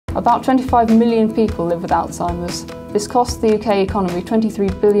About 25 million people live with Alzheimer's. This costs the UK economy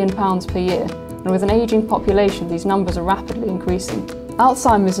 £23 billion per year, and with an ageing population, these numbers are rapidly increasing.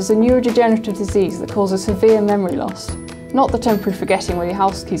 Alzheimer's is a neurodegenerative disease that causes severe memory loss. Not the temporary forgetting where your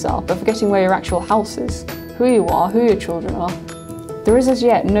house keys are, but forgetting where your actual house is, who you are, who your children are. There is as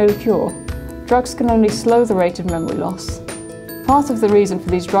yet no cure. Drugs can only slow the rate of memory loss. Part of the reason for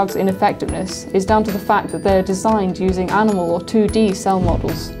these drugs' ineffectiveness is down to the fact that they are designed using animal or 2D cell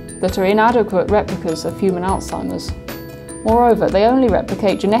models that are inadequate replicas of human Alzheimer's. Moreover, they only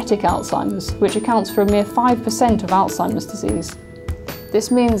replicate genetic Alzheimer's, which accounts for a mere 5% of Alzheimer's disease.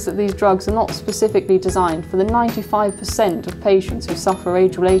 This means that these drugs are not specifically designed for the 95% of patients who suffer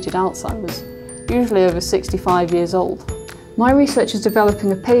age-related Alzheimer's, usually over 65 years old. My research is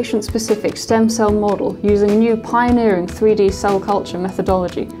developing a patient-specific stem cell model using a new pioneering 3D cell culture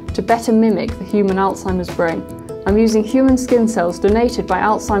methodology to better mimic the human Alzheimer's brain. I'm using human skin cells donated by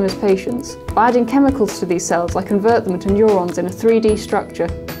Alzheimer's patients. By adding chemicals to these cells, I convert them into neurons in a 3D structure.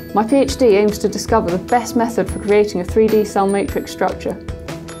 My PhD aims to discover the best method for creating a 3D cell matrix structure.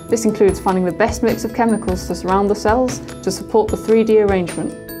 This includes finding the best mix of chemicals to surround the cells to support the 3D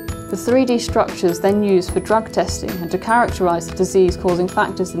arrangement. The 3D structure is then used for drug testing and to characterise the disease-causing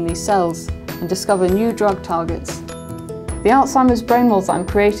factors in these cells and discover new drug targets. The Alzheimer's brain models that I'm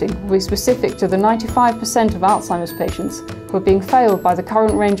creating will be specific to the 95% of Alzheimer's patients who are being failed by the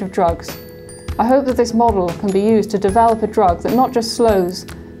current range of drugs. I hope that this model can be used to develop a drug that not just slows,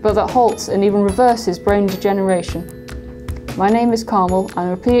 but that halts and even reverses brain degeneration. My name is Carmel. I'm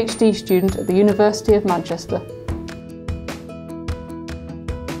a PhD student at the University of Manchester.